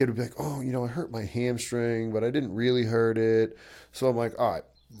It would be like, oh, I hurt my hamstring, but I didn't really hurt it. So I'm like, all right,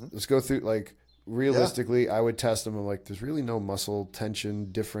 Hmm. let's go through. Like, Yeah. realistically, I would test them. I'm like, there's really no muscle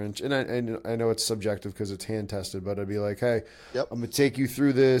tension difference. And I know it's subjective because it's hand tested, but I'd be like, hey, Yep. I'm going to take you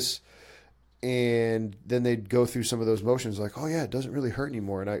through this. And then they'd go through some of those motions like, oh, yeah, it doesn't really hurt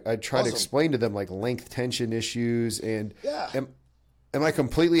anymore. And I'd try to Awesome. explain to them like length tension issues. And Yeah. am, am I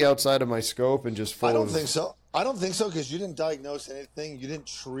completely outside of my scope and just I full don't think of. so. I don't think so because you didn't diagnose anything. You didn't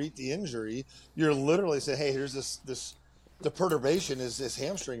treat the injury. You're literally saying, "Hey, here's this. The perturbation is this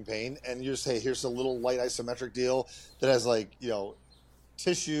hamstring pain," and you say, "Here's a little light isometric deal that has like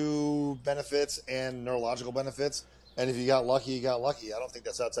tissue benefits and neurological benefits. And if you got lucky, you got lucky. I don't think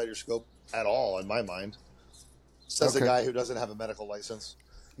that's outside your scope at all, in my mind." Says the Okay. guy who doesn't have a medical license.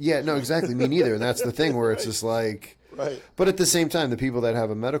 Yeah, no, exactly. Me neither. And that's the thing where it's Right. just like, Right. but at the same time, the people that have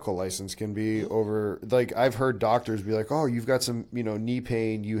a medical license can be Mhm. over. Like I've heard doctors be like, "Oh, you've got some, knee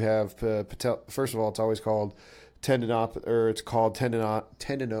pain. You have patel." First of all, it's always called tendinop, or it's called tendon.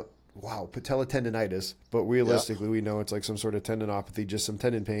 Wow, patella tendonitis. But Yeah. realistically, we know it's like some sort of tendinopathy, just some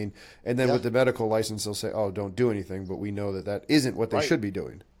tendon pain. And then Yeah. with the medical license, they'll say, "Oh, don't do anything." But we know that that isn't what they Right. should be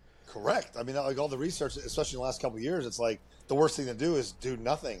doing. Correct. I mean, like all the research, especially in the last couple of years, it's like the worst thing to do is do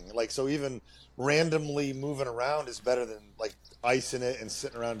nothing. Like, so even randomly moving around is better than like icing it and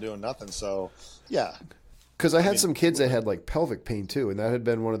sitting around doing nothing. So, yeah, Because I I had mean, some kids that absolutely. had like pelvic pain too, and that had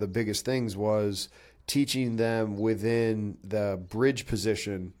been one of the biggest things was teaching them within the bridge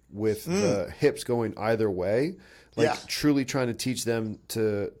position with Mm, the hips going either way, yeah. like truly trying to teach them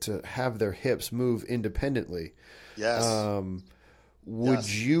to have their hips move independently. Yes. Would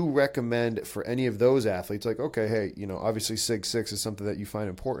Yes. you recommend for any of those athletes, like, okay, hey, obviously Sig Six is something that you find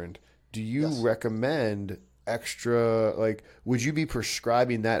important. Do you Yes. recommend extra, like, would you be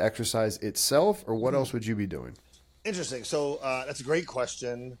prescribing that exercise itself, or what else Mm. would you be doing? Interesting. So that's a great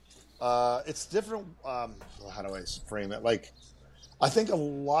question. It's different. How do I frame it? Like, I think a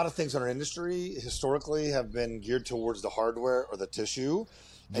lot of things in our industry historically have been geared towards the hardware or the tissue.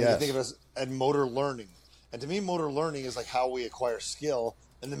 And you can think of it Yes. as and motor learning. And to me, motor learning is like how we acquire skill.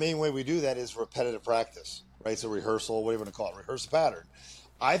 And the main way we do that is repetitive practice, right? So rehearsal, whatever you want to call it, rehearse a pattern.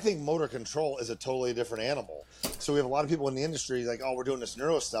 I think motor control is a totally different animal. So we have a lot of people in the industry like, oh, we're doing this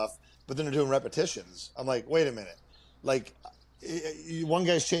neuro stuff, but then they're doing repetitions. I'm like, wait a minute. Like, one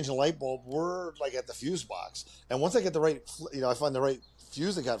guy's changing a light bulb. We're like at the fuse box, and once I get the right, I find the right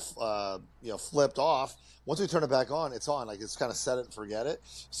fuse that got flipped off. Once we turn it back on, it's on. Like it's kind of set it and forget it.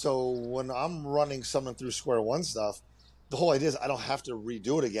 So when I'm running someone through square one stuff, the whole idea is I don't have to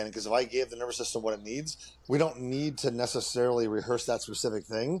redo it again because if I gave the nervous system what it needs, we don't need to necessarily rehearse that specific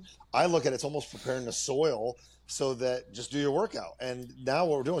thing. I look at it's almost preparing the soil so that just do your workout. And now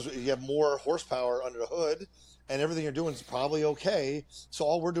what we're doing is you have more horsepower under the hood and everything you're doing is probably okay. So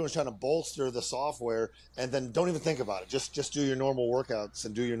all we're doing is trying to bolster the software, and then don't even think about it. Just do your normal workouts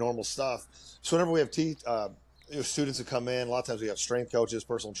and do your normal stuff. So whenever we have students that come in, a lot of times we have strength coaches,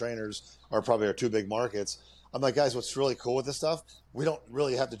 personal trainers are probably our two big markets. I'm like, guys, what's really cool with this stuff? We don't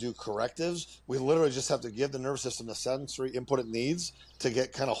really have to do correctives. We literally just have to give the nervous system the sensory input it needs to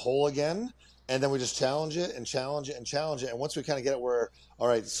get kind of whole again. And then we just challenge it and challenge it and challenge it. And once we kind of get it where, all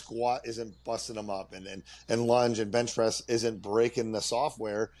right, squat isn't busting them up and lunge and bench press isn't breaking the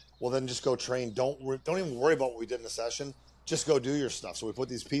software, well, then just go train. Don't even worry about what we did in the session. Just go do your stuff. So we put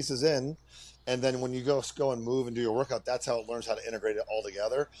these pieces in, and then when you go and move and do your workout, that's how it learns how to integrate it all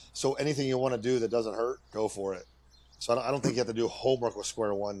together. So anything you want to do that doesn't hurt, go for it. So I don't think you have to do homework with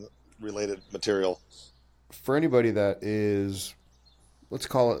square one related material. For anybody that is, let's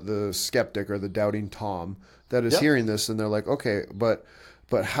call it the skeptic or the doubting Tom that is Yep. hearing this and they're like, okay, but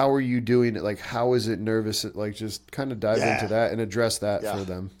how are you doing it? Like, how is it nervous? Like, just kind of dive into Yeah. that and address that Yeah. for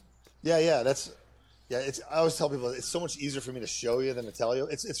them. Yeah. Yeah. I always tell people it's so much easier for me to show you than to tell you.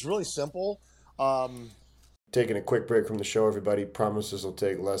 It's really simple. Um, Taking a quick break from the show, everybody. Promises will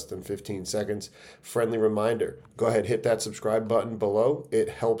take less than 15 seconds. Friendly reminder, go ahead, hit that subscribe button below. It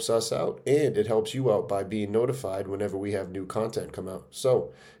helps us out and it helps you out by being notified whenever we have new content come out.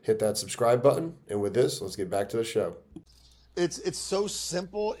 So hit that subscribe button. And with this, let's get back to the show. it's so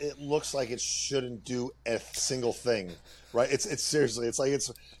simple. It looks like it shouldn't do a single thing, right? It's seriously. It's like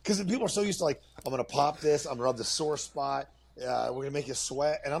it's because people are so used to like I'm gonna pop this. I'm gonna rub the sore spot. We're gonna make you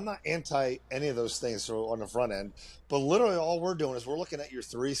sweat, and I'm not anti any of those things on the front end. But literally, all we're doing is we're looking at your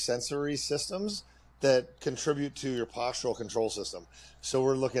three sensory systems that contribute to your postural control system. So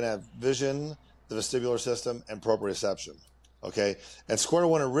we're looking at vision, the vestibular system, and proprioception. Okay, and square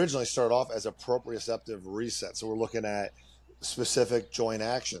one originally started off as a proprioceptive reset. So we're looking at specific joint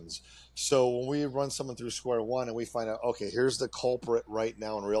actions. So when we run someone through square one and we find out, okay, here's the culprit right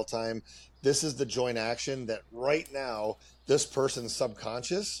now in real time. This is the joint action that right now, this person's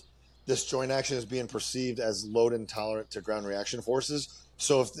subconscious, this joint action is being perceived as load intolerant to ground reaction forces.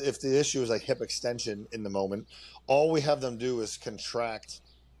 So if the issue is like hip extension in the moment, all we have them do is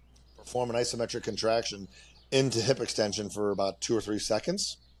perform an isometric contraction into hip extension for about 2 or 3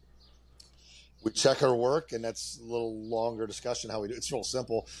 seconds. We check her work, and that's a little longer discussion how we do. It's real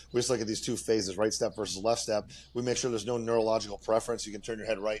simple. We just look at these two phases, right step versus left step. We make sure there's no neurological preference. You can turn your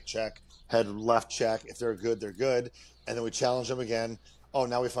head right, check, head left, check. If they're good, they're good. And then we challenge them again. Oh,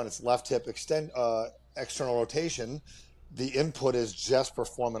 now we find it's left hip external rotation. The input is just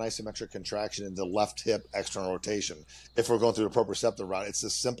perform an isometric contraction into left hip external rotation. If we're going through the proprioceptive route, it's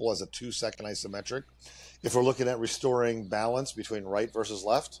as simple as a 2-second isometric. If we're looking at restoring balance between right versus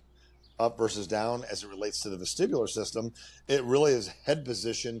left, up versus down as it relates to the vestibular system, it really is head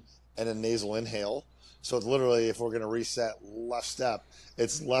position and a nasal inhale. So it's literally, if we're going to reset left step,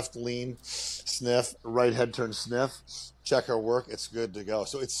 it's left lean, sniff, right head turn, sniff, check our work, it's good to go.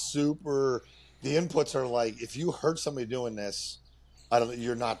 So it's super, the inputs are like, if you heard somebody doing this,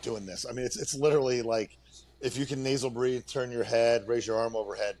 you're not doing this. I mean, it's literally like, if you can nasal breathe, turn your head, raise your arm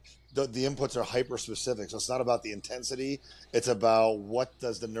overhead, the inputs are hyper specific. So it's not about the intensity. It's about what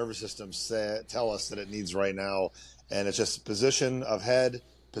does the nervous system tell us that it needs right now. And it's just position of head,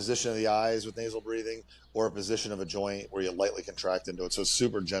 position of the eyes with nasal breathing, or a position of a joint where you lightly contract into it. So it's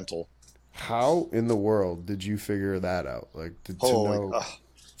super gentle. How in the world did you figure that out? Like to Holy, know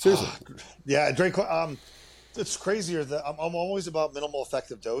seriously. yeah, Drake. It's crazier that I'm always about minimal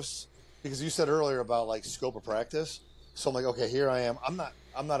effective dose, because you said earlier about like scope of practice. So I'm like, okay, here I am. I'm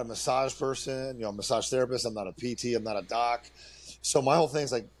not a massage person, massage therapist. I'm not a PT. I'm not a doc. So my whole thing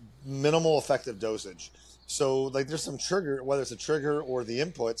is like minimal effective dosage. So like there's some trigger, whether it's a trigger or the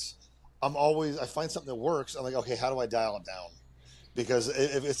inputs, I find something that works. I'm like, okay, how do I dial it down? Because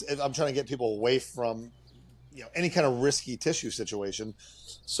if I'm trying to get people away from any kind of risky tissue situation.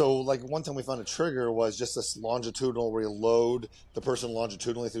 So like one time we found a trigger was just this longitudinal where you load the person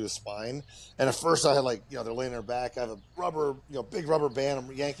longitudinally through the spine. And at first I had they're laying on their back. I have a rubber, big rubber band.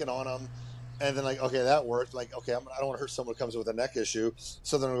 I'm yanking on them. And then okay, that worked. Like, okay, I don't want to hurt someone who comes in with a neck issue.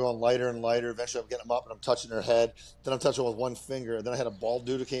 So then I'm going lighter and lighter. Eventually I'm getting them up and I'm touching their head. Then I'm touching with one finger. Then I had a bald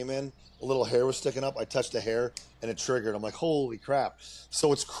dude who came in. A little hair was sticking up. I touched the hair and it triggered. I'm like, holy crap. So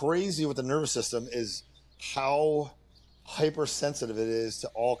what's crazy with the nervous system is how hypersensitive it is to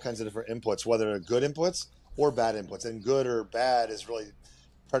all kinds of different inputs, whether they're good inputs or bad inputs. And good or bad is really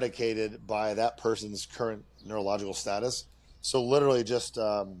predicated by that person's current neurological status. So literally just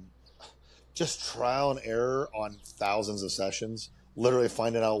trial and error on thousands of sessions, literally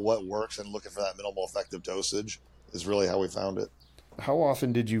finding out what works and looking for that minimal effective dosage is really how we found it. How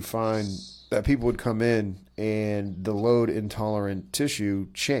often did you find that people would come in and the load intolerant tissue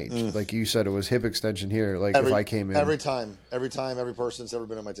changed? Like you said, it was hip extension here. Like if I came in every person's ever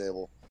been at my table.